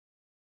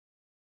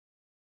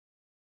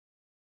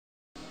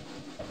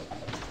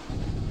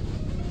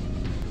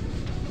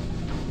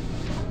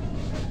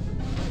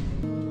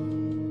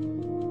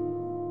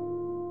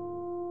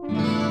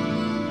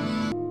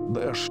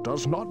this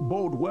does not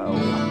bode well,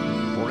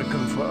 for it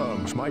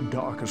confirms my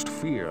darkest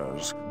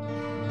fears.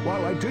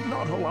 While I did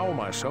not allow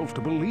myself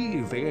to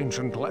believe the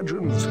ancient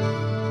legends,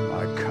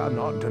 I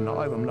cannot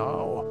deny them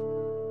now.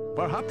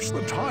 Perhaps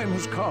the time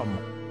has come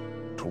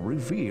to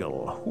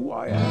reveal who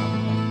I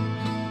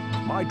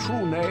am. My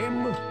true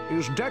name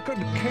is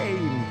Deckard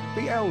Cain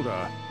the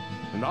Elder,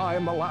 and I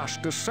am the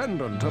last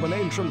descendant of an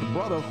ancient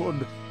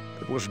brotherhood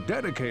that was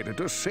dedicated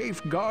to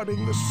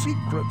safeguarding the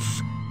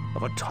secrets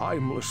of a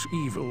timeless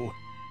evil.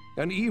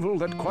 An evil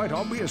that quite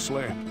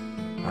obviously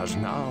has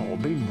now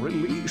been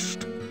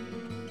released.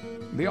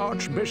 The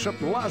Archbishop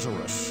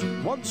Lazarus,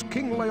 once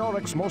King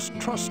Leoric's most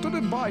trusted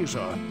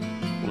advisor,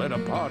 led a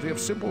party of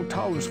simple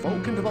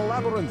townsfolk into the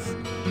labyrinth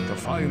to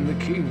find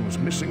the king's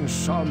missing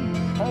son,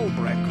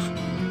 Albrecht.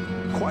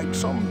 Quite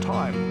some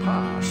time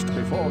passed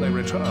before they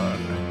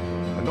returned,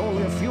 and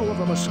only a few of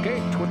them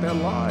escaped with their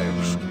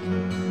lives.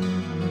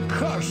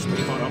 Curse me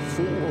for a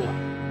fool!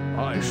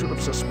 I should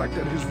have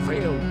suspected his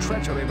veiled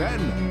treachery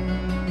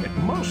then.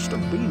 It must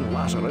have been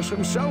Lazarus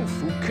himself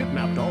who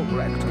kidnapped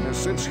Albrecht and has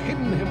since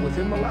hidden him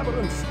within the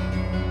labyrinth.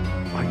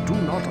 I do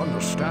not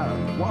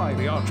understand why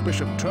the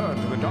Archbishop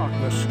turned to the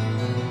darkness,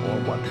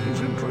 or what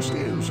his interest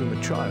is in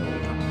the child.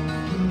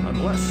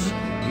 Unless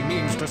he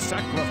means to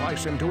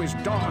sacrifice him to his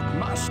dark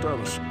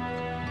masters.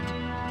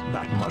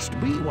 That must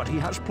be what he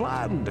has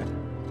planned.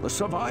 The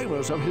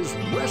survivors of his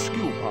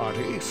rescue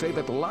party say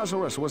that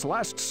Lazarus was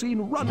last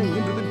seen running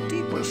into the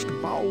deepest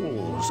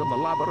bowels of the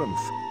labyrinth.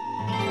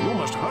 You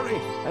must hurry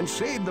and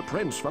save the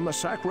prince from the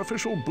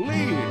sacrificial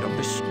blade of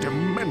this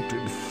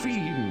demented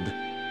fiend.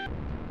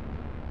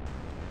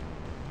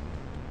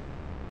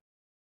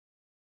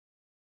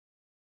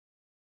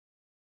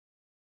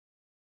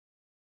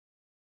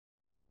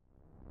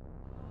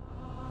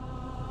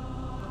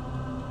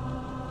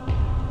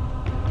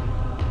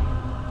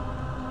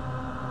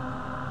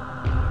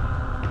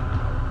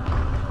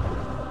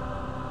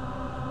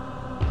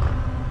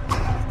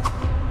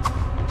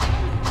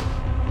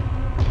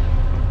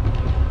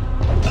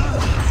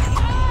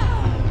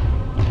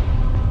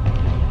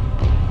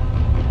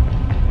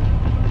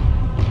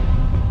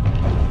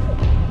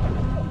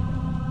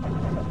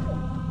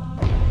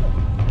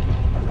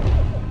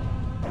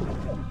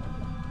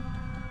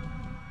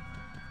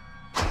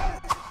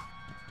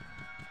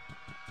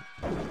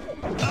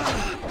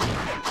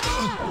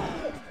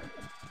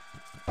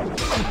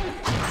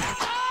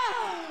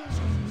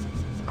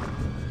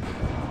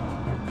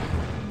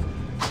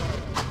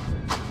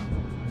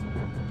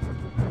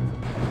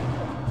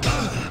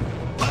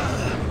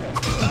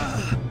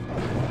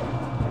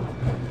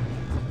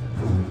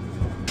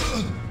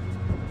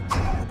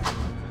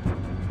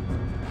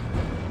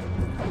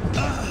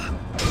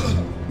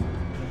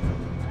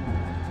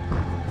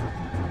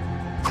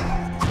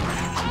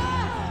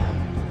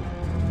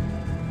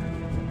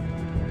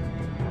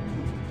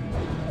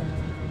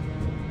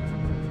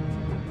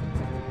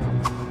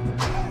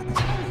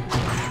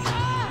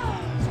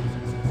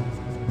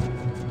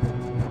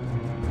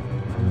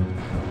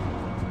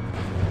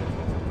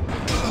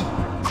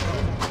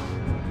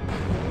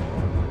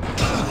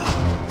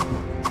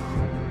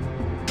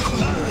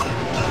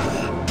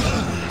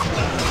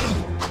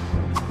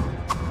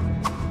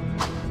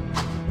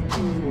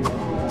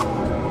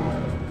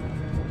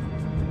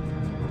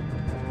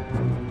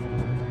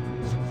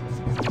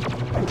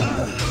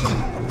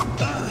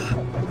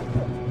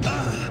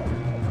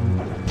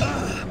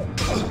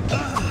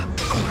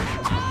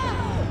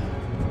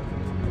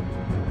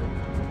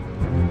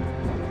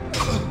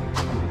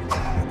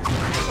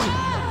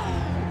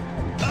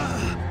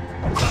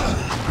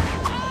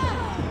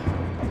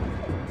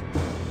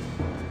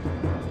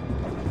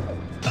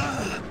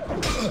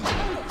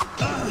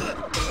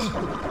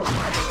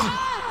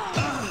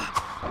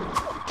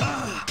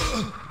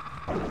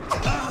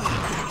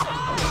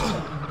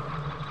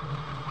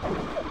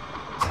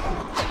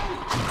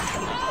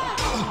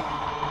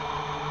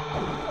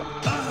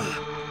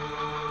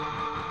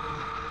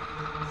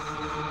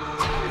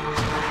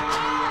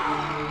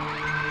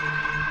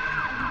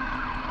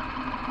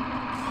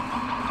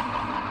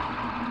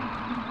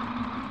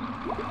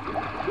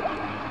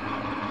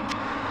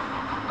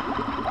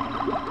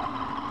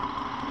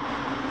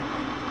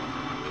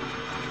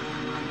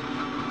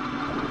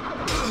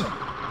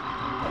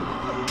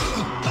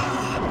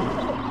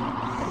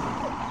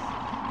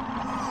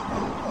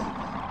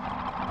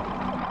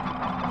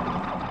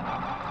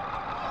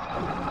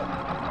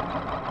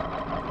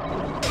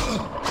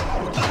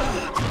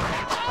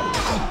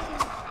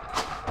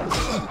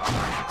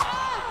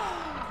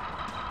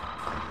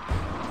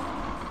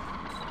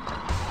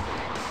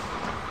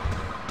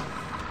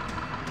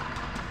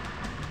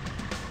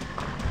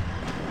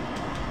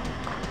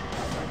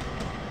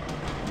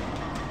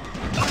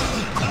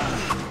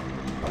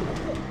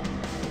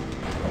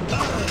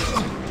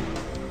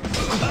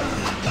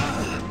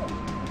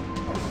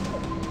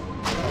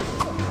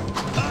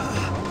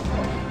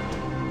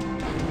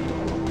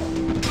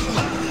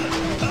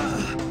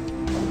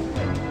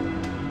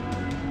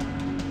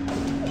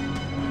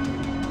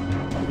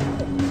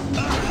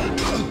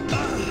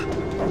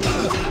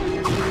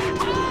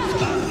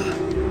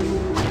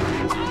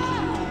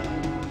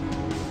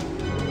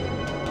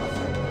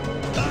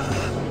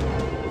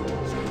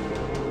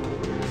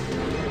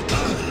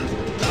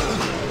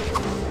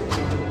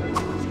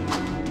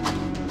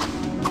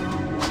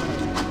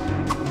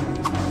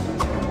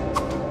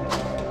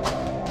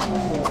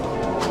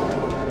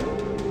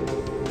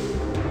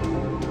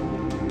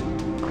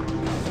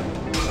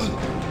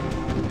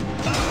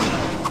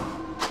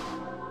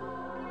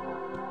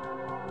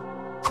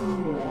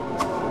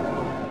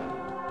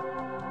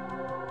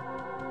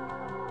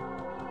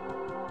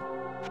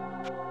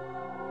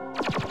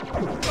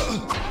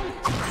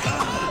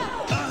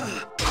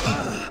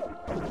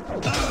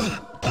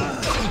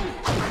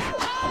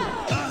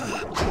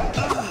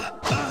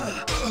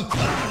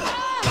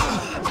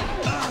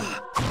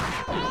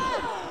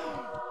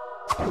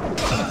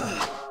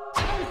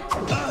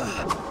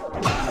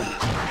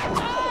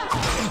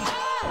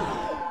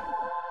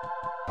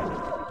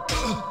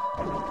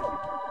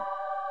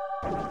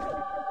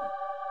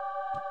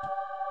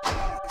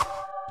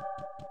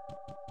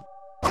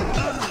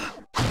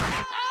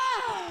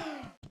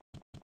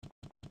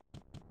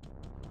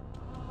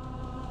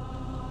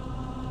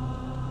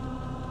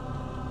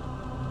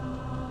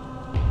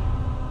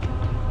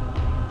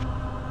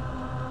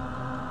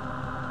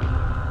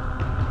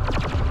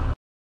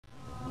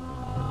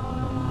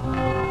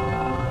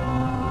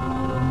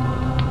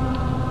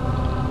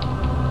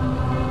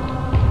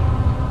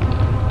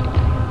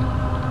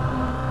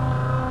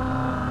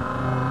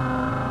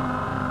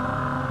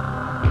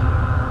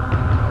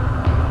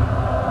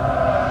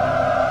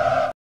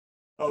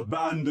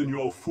 Abandon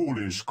your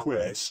foolish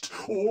quest.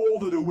 All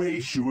that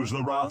awaits you is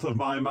the wrath of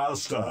my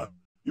master.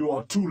 You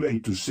are too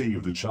late to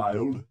save the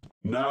child.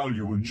 Now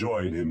you will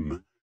join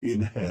him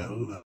in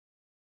hell.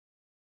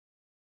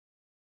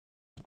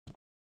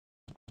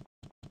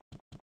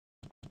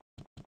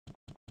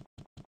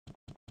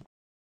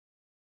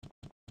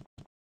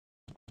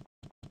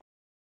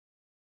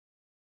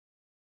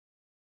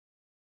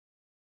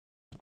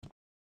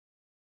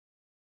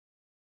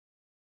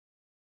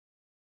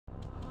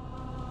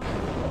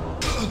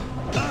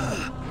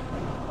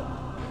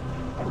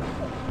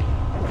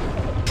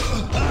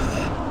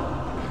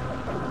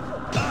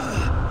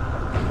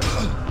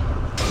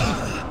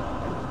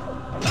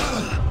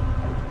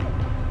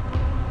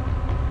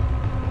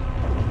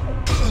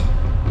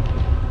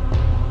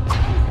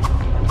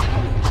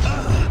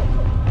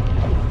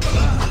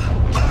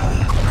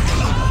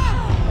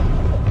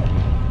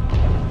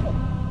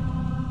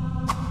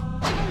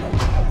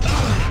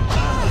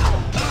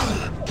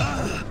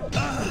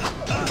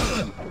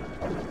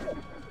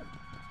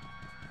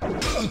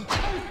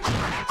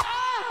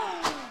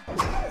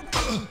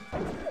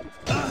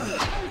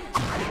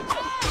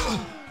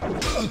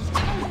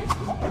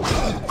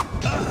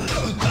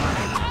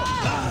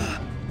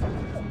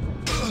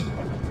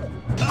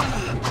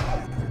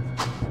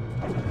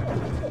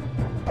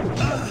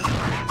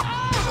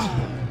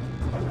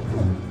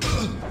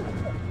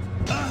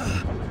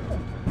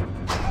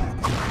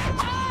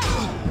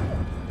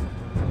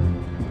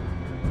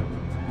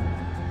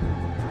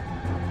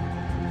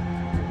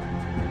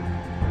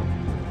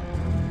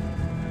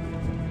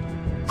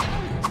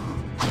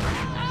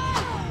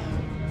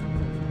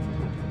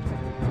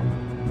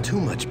 Too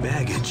much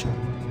baggage.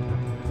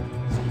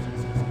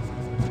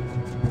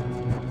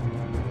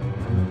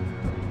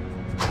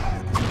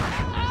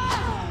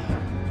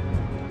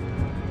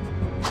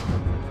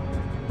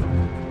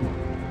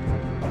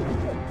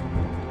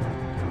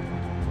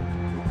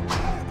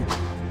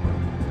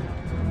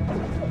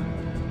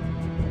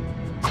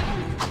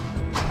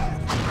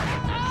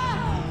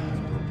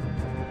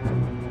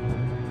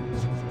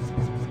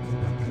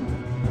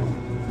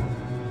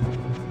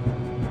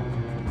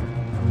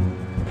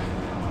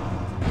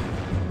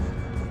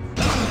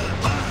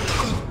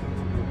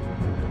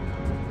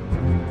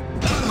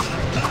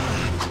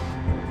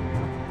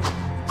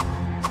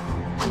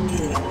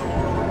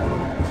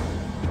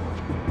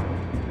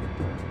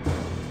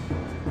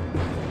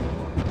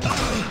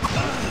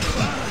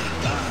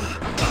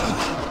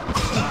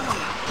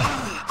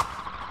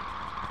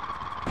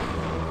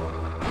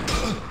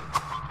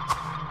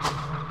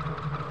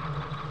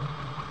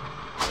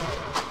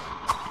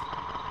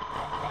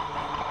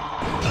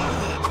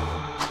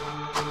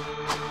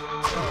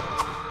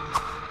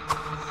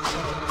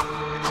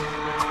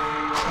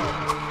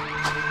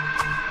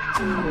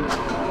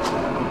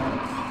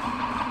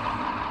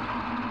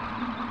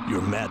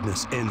 Your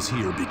madness ends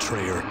here,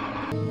 betrayer.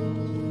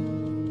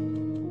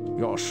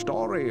 Your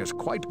story is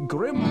quite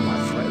grim,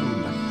 my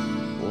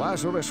friend.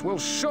 Lazarus will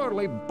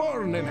surely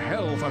burn in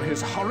hell for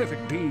his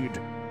horrific deed.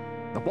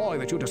 The boy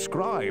that you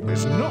describe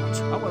is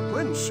not our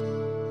prince.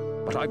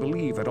 But I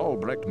believe that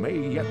Albrecht may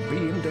yet be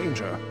in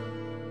danger.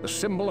 The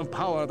symbol of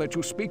power that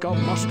you speak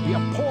of must be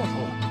a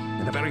portal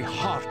in the very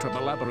heart of the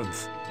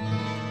labyrinth.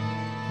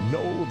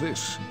 Know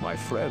this, my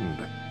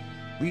friend.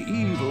 The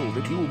evil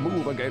that you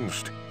move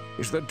against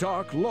is the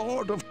Dark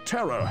Lord of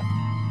Terror.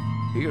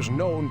 He is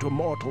known to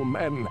mortal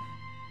men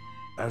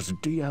as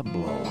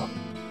Diablo.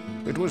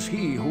 It was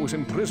he who was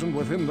imprisoned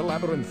within the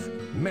labyrinth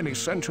many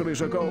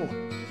centuries ago,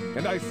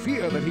 and I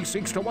fear that he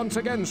seeks to once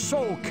again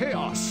sow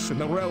chaos in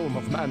the realm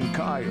of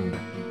mankind.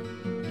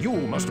 You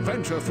must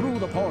venture through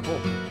the portal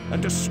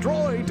and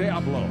destroy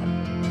Diablo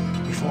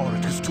before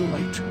it is too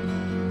late.